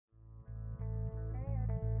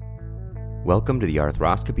Welcome to the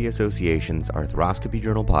Arthroscopy Association's Arthroscopy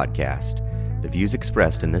Journal podcast. The views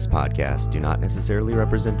expressed in this podcast do not necessarily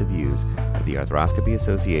represent the views of the Arthroscopy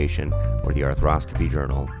Association or the Arthroscopy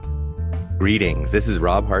Journal. Greetings, this is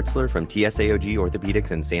Rob Hartzler from TSAOG Orthopedics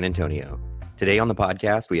in San Antonio. Today on the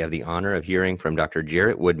podcast, we have the honor of hearing from Dr.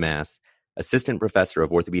 Jarrett Woodmass, Assistant Professor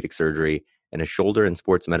of Orthopedic Surgery and a shoulder and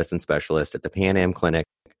sports medicine specialist at the Pan Am Clinic,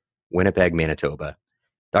 Winnipeg, Manitoba.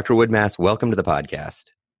 Dr. Woodmass, welcome to the podcast.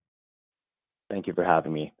 Thank you for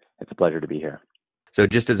having me. It's a pleasure to be here. So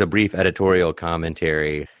just as a brief editorial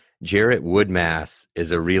commentary, Jarrett Woodmass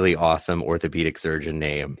is a really awesome orthopedic surgeon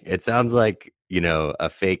name. It sounds like, a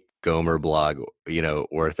fake Gomer blog,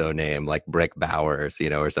 ortho name like Brick Bowers,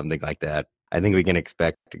 or something like that. I think we can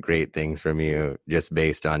expect great things from you just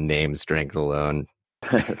based on name strength alone.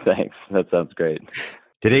 Thanks. That sounds great.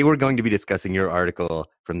 Today, we're going to be discussing your article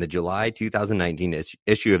from the July 2019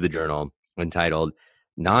 issue of the journal entitled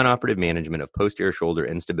Non-Operative Management of Posterior Shoulder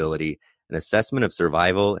Instability, an Assessment of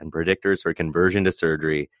Survival and Predictors for Conversion to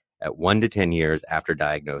Surgery at 1 to 10 years after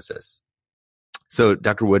diagnosis. So,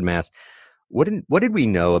 Dr. Woodmass, what did we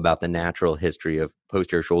know about the natural history of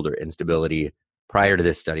posterior shoulder instability prior to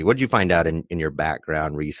this study? What did you find out in your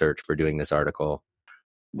background research for doing this article?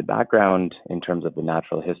 The background in terms of the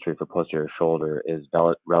natural history for posterior shoulder is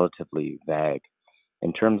relatively vague.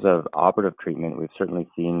 In terms of operative treatment, we've certainly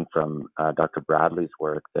seen from Dr. Bradley's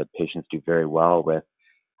work that patients do very well with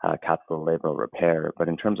capsulolabral repair. But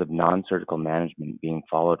in terms of non-surgical management being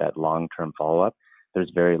followed at long-term follow-up, there's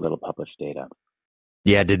very little published data.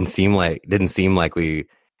 Yeah, it didn't seem like we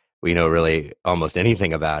know really almost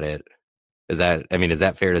anything about it. Is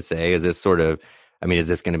that fair to say? Is this is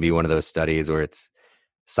this going to be one of those studies where it's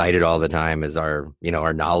cited all the time as our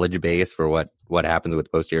knowledge base for what happens with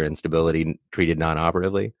posterior instability treated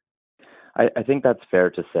non-operatively? I think that's fair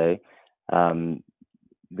to say.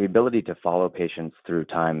 The ability to follow patients through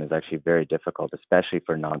time is actually very difficult, especially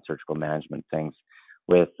for non-surgical management things.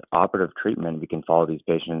 With operative treatment, we can follow these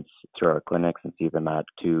patients through our clinics and see them at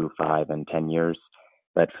 2, 5, and 10 years.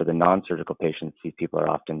 But for the non-surgical patients, these people are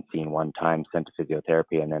often seen one time, sent to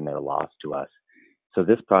physiotherapy, and then they're lost to us. So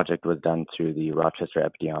this project was done through the Rochester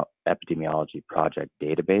Epidemiology Project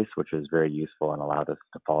database, which was very useful and allowed us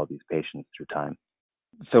to follow these patients through time.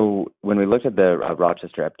 So when we looked at the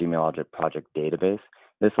Rochester Epidemiology Project database,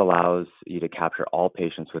 this allows you to capture all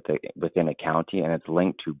patients within a county, and it's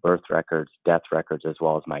linked to birth records, death records, as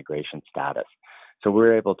well as migration status. So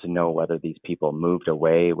we're able to know whether these people moved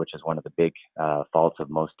away, which is one of the big faults of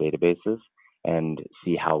most databases, and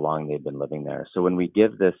see how long they've been living there. So when we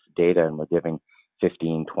give this data and we're giving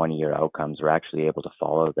 15, 20-year outcomes, we're actually able to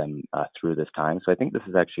follow them through this time. So I think this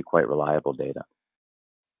is actually quite reliable data.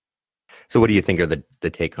 So what do you think are the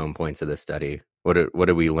take-home points of this study? What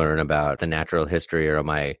do we learn about the natural history, or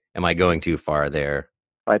am I going too far there?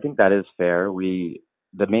 I think that is fair.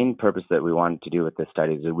 The main purpose that we wanted to do with this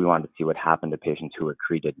study is that we wanted to see what happened to patients who were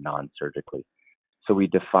treated non-surgically. So we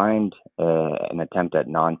defined an attempt at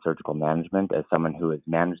non-surgical management as someone who is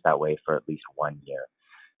managed that way for at least 1 year.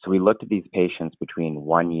 So we looked at these patients between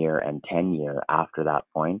 1 year and 10 years after that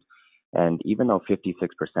point. And even though 56%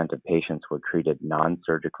 of patients were treated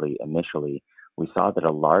non-surgically initially, we saw that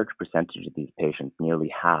a large percentage of these patients,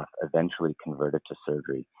 nearly half, eventually converted to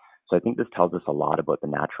surgery. So I think this tells us a lot about the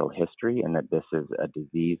natural history and that this is a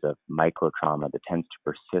disease of microtrauma that tends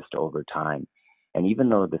to persist over time. And even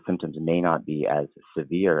though the symptoms may not be as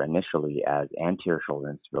severe initially as anterior shoulder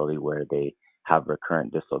instability, where they have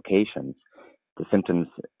recurrent dislocations, the symptoms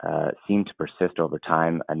seem to persist over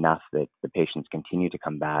time enough that the patients continue to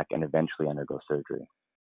come back and eventually undergo surgery.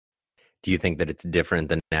 Do you think that it's different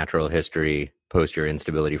than natural history posterior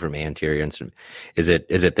instability from anterior instability? Is it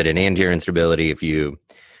that in anterior instability, if you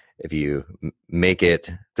make it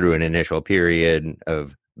through an initial period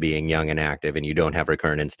of being young and active and you don't have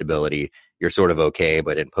recurrent instability, you're sort of okay,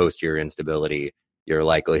 but in posterior instability, your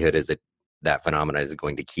likelihood is that phenomena is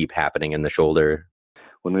going to keep happening in the shoulder?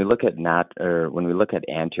 When we look at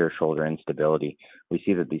anterior shoulder instability, we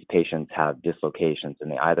see that these patients have dislocations,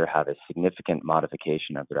 and they either have a significant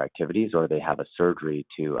modification of their activities or they have a surgery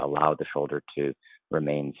to allow the shoulder to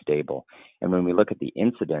remain stable. And when we look at the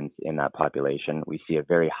incidence in that population, we see a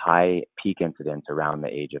very high peak incidence around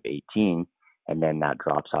the age of 18, and then that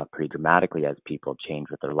drops off pretty dramatically as people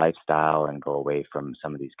change with their lifestyle and go away from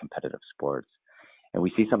some of these competitive sports. And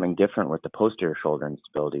we see something different with the posterior shoulder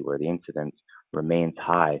instability, where the incidence remains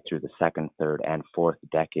high through the second, third, and fourth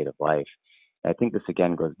decade of life. And I think this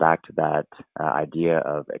again goes back to that idea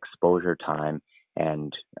of exposure time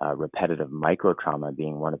and repetitive microtrauma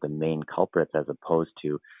being one of the main culprits, as opposed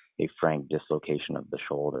to a frank dislocation of the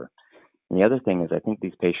shoulder. And the other thing is I think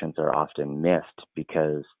these patients are often missed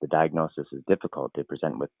because the diagnosis is difficult. They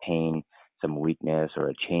present with pain, some weakness, or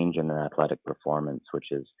a change in their athletic performance, which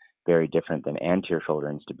is very different than anterior shoulder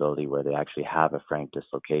instability, where they actually have a frank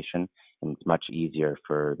dislocation. And it's much easier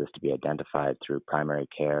for this to be identified through primary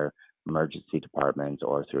care, emergency departments,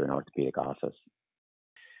 or through an orthopedic office.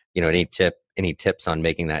 Any tips on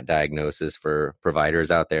making that diagnosis for providers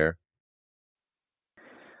out there?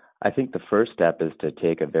 I think the first step is to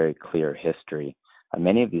take a very clear history.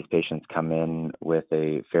 Many of these patients come in with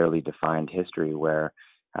a fairly defined history where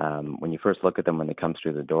when you first look at them when they come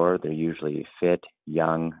through the door, they're usually fit,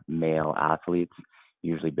 young, male athletes,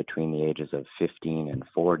 usually between the ages of 15 and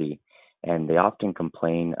 40. And they often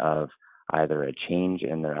complain of either a change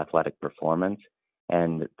in their athletic performance.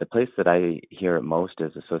 And the place that I hear it most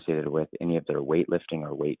is associated with any of their weightlifting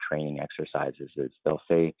or weight training exercises. Is they'll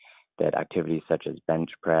say that activities such as bench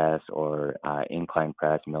press or incline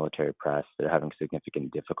press, military press, they're having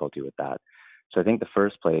significant difficulty with that. So I think the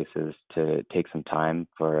first place is to take some time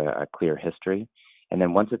for a clear history. And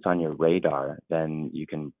then once it's on your radar, then you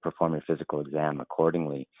can perform your physical exam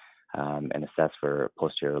accordingly and assess for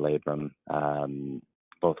posterior labrum,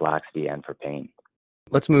 both laxity and for pain.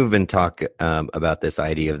 Let's move and talk about this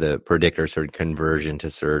idea of the predictors for conversion to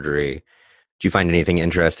surgery. Do you find anything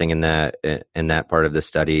interesting in that part of the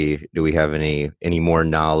study? Do we have any more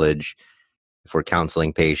knowledge for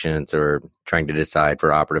counseling patients or trying to decide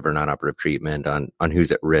for operative or non-operative treatment on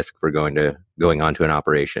who's at risk for going on to an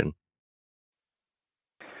operation?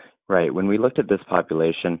 Right. When we looked at this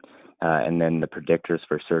population and then the predictors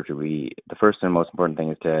for surgery, the first and most important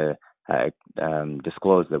thing is to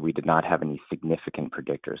disclose that we did not have any significant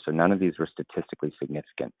predictors. So none of these were statistically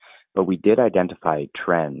significant. But we did identify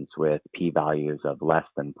trends with p-values of less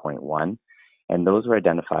than 0.1. And those were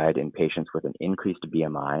identified in patients with an increased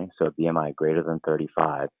BMI, so a BMI greater than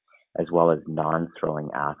 35, as well as non-throwing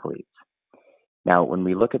athletes. Now, when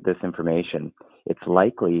we look at this information, it's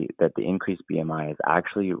likely that the increased BMI is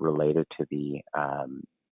actually related to the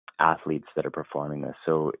athletes that are performing this.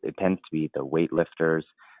 So it tends to be the weightlifters,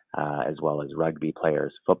 as well as rugby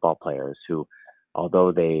players, football players, who,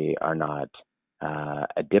 although they are not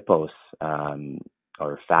adipose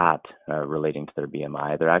or fat relating to their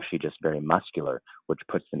BMI, they're actually just very muscular, which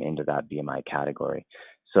puts them into that BMI category.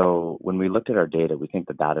 So when we looked at our data, we think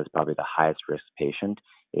that that is probably the highest risk patient,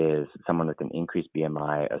 is someone with an increased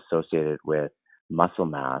BMI associated with muscle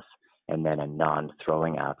mass, and then a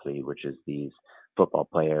non-throwing athlete, which is these football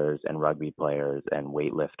players and rugby players and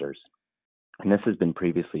weightlifters. And this has been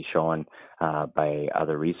previously shown by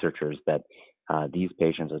other researchers that these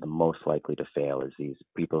patients are the most likely to fail, is these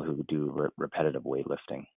people who do repetitive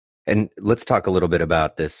weightlifting. And let's talk a little bit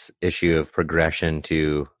about this issue of progression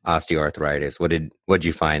to osteoarthritis. What did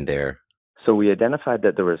you find there? So we identified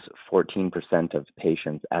that there was 14% of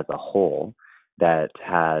patients as a whole that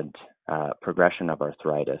had progression of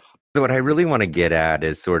arthritis. So what I really want to get at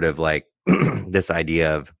is sort of like this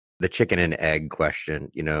idea of the chicken and egg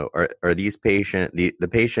question. Are these the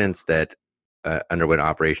patients that underwent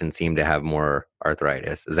operation seem to have more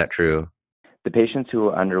arthritis? Is that true? The patients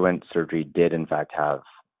who underwent surgery did in fact have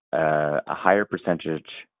a higher percentage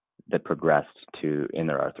that progressed in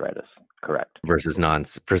their arthritis. Correct. Versus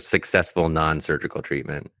for successful non-surgical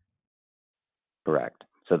treatment. Correct.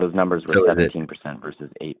 So those numbers were 17%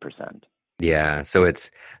 versus 8%. Yeah.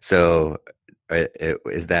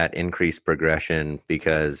 Is that increased progression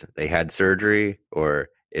because they had surgery, or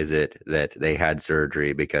is it that they had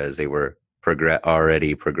surgery because they were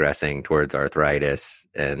already progressing towards arthritis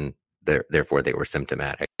and therefore they were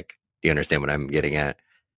symptomatic? Do you understand what I'm getting at?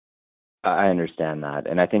 I understand that.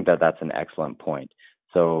 And I think that that's an excellent point.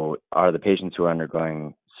 So are the patients who are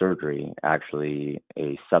undergoing surgery actually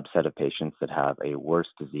a subset of patients that have a worse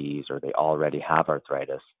disease or they already have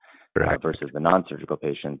arthritis versus the non-surgical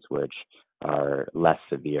patients, which are less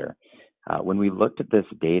severe? When we looked at this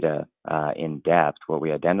data in depth, what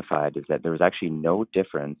we identified is that there was actually no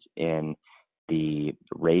difference in the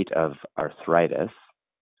rate of arthritis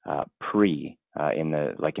in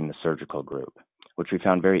the surgical group, which we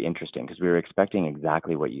found very interesting because we were expecting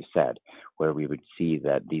exactly what you said, where we would see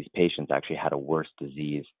that these patients actually had a worse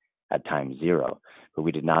disease at time zero, but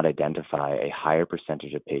we did not identify a higher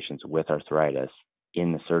percentage of patients with arthritis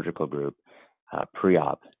in the surgical group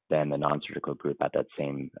pre-op than the non-surgical group at that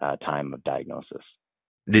same time of diagnosis.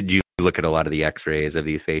 Did you look at a lot of the x-rays of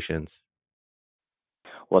these patients?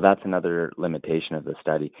 Well, that's another limitation of the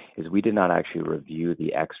study, is we did not actually review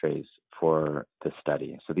the x-rays for the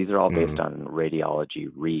study. So these are all based on radiology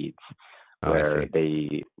reads. Oh, I where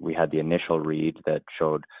see. we had the initial read that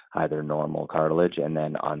showed either normal cartilage, and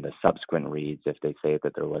then on the subsequent reads, if they say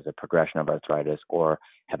that there was a progression of arthritis or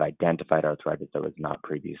have identified arthritis that was not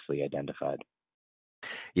previously identified.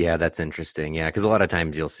 Yeah, that's interesting. Yeah, because a lot of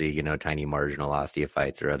times you'll see, tiny marginal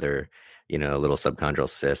osteophytes or other, little subchondral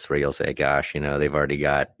cysts where you'll say, gosh, they've already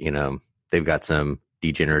got, they've got some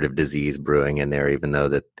degenerative disease brewing in there, even though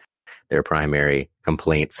that their primary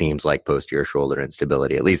complaint seems like posterior shoulder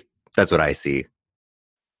instability. At least that's what I see.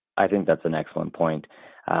 I think that's an excellent point.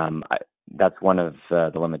 That's one of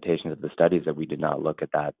the limitations of the studies, that we did not look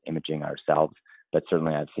at that imaging ourselves, but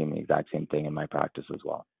certainly I've seen the exact same thing in my practice as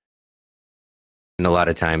well. And a lot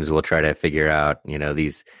of times we'll try to figure out,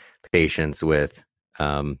 these patients with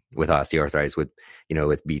osteoarthritis, with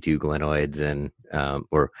B2 glenoids and,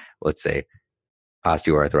 or let's say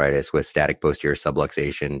osteoarthritis with static posterior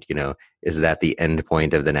subluxation, is that the end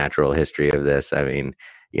point of the natural history of this? I mean,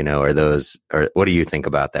 or what do you think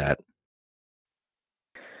about that?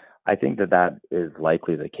 I think that that is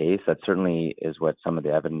likely the case. That certainly is what some of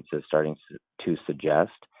the evidence is starting to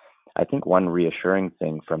suggest. I think one reassuring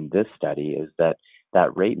thing from this study is that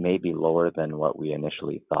that rate may be lower than what we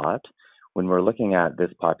initially thought. When we're looking at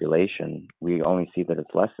this population, we only see that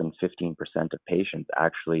it's less than 15% of patients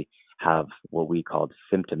actually have what we called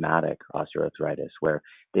symptomatic osteoarthritis, where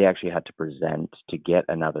they actually had to present to get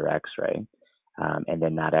another x-ray. And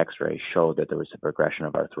then that x-ray showed that there was a progression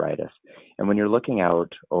of arthritis. And when you're looking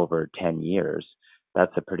out over 10 years,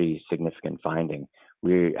 that's a pretty significant finding.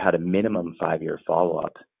 We had a minimum 5-year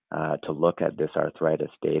follow-up to look at this arthritis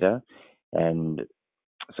data. And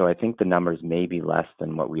so I think the numbers may be less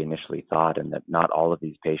than what we initially thought, and that not all of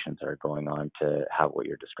these patients are going on to have what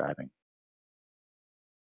you're describing.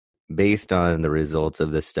 Based on the results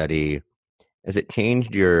of this study, has it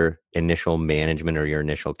changed your initial management or your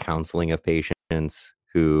initial counseling of patients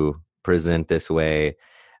who present this way?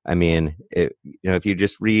 I mean, if you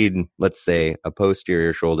just read, let's say, a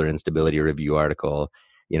posterior shoulder instability review article,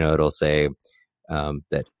 it'll say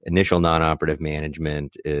that initial non-operative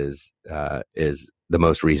management is the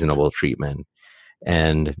most reasonable treatment.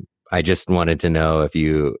 And I just wanted to know if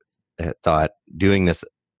you thought doing this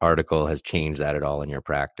article has changed that at all in your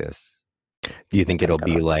practice. Do you think it'll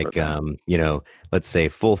be like, let's say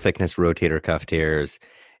full thickness rotator cuff tears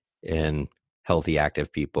in healthy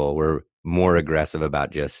active people? We're more aggressive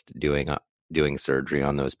about just doing surgery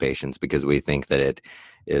on those patients because we think that it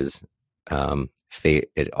is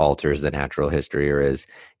it alters the natural history, or is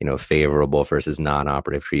favorable versus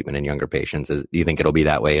non-operative treatment in younger patients. Do you think it'll be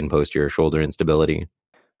that way in posterior shoulder instability?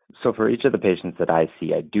 So for each of the patients that I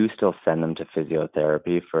see, I do still send them to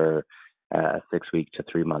physiotherapy for a 6-week to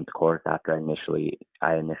 3-month course after I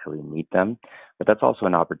initially meet them. But that's also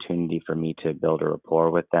an opportunity for me to build a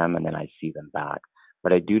rapport with them, and then I see them back.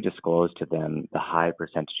 But I do disclose to them the high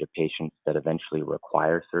percentage of patients that eventually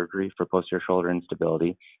require surgery for posterior shoulder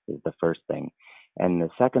instability is the first thing. And the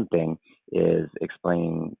second thing is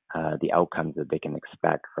explaining the outcomes that they can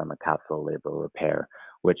expect from a capsulolabral repair,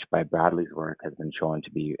 which by Bradley's work has been shown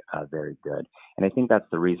to be very good. And I think that's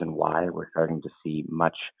the reason why we're starting to see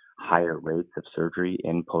much higher rates of surgery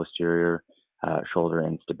in posterior shoulder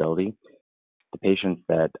instability. The patients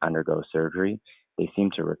that undergo surgery, they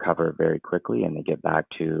seem to recover very quickly and they get back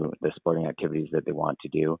to the sporting activities that they want to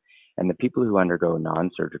do. And the people who undergo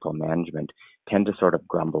non-surgical management tend to sort of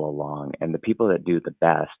grumble along. And the people that do the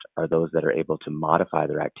best are those that are able to modify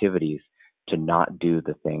their activities to not do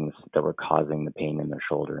the things that were causing the pain in their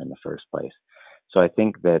shoulder in the first place. So I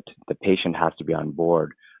think that the patient has to be on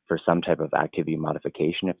board for some type of activity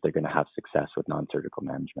modification if they're going to have success with non-surgical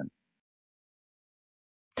management.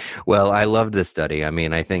 Well, I loved this study. I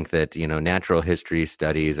mean, I think that, natural history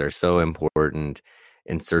studies are so important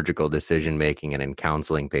in surgical decision making and in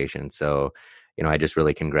counseling patients. So, I just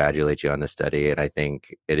really congratulate you on the study. And I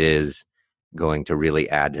think it is going to really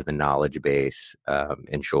add to the knowledge base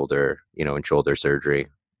in shoulder surgery.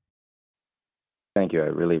 Thank you. I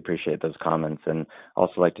really appreciate those comments, and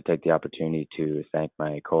also like to take the opportunity to thank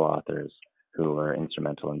my co-authors who were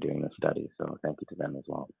instrumental in doing this study. So thank you to them as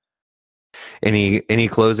well. Any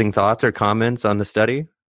closing thoughts or comments on the study?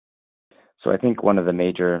 So I think one of the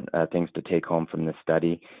major things to take home from this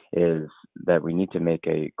study is that we need to make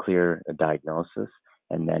a clear diagnosis.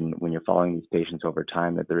 And then when you're following these patients over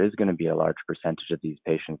time, that there is going to be a large percentage of these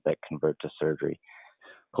patients that convert to surgery.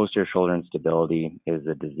 Posterior shoulder instability is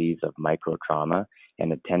a disease of microtrauma,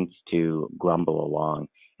 and it tends to grumble along.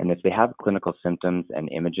 And if they have clinical symptoms and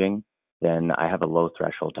imaging, then I have a low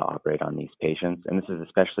threshold to operate on these patients. And this is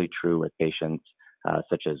especially true with patients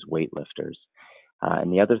such as weightlifters.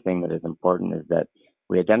 And the other thing that is important is that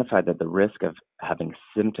we identified that the risk of having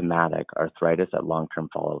symptomatic arthritis at long-term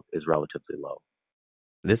follow-up is relatively low.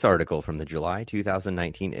 This article from the July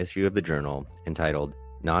 2019 issue of the journal, entitled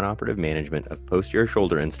Non-Operative Management of Posterior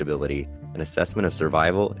Shoulder Instability, an Assessment of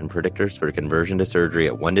Survival and Predictors for Conversion to Surgery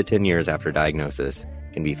at 1 to 10 years after diagnosis,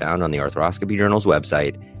 can be found on the Arthroscopy Journal's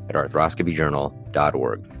website at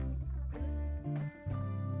arthroscopyjournal.org.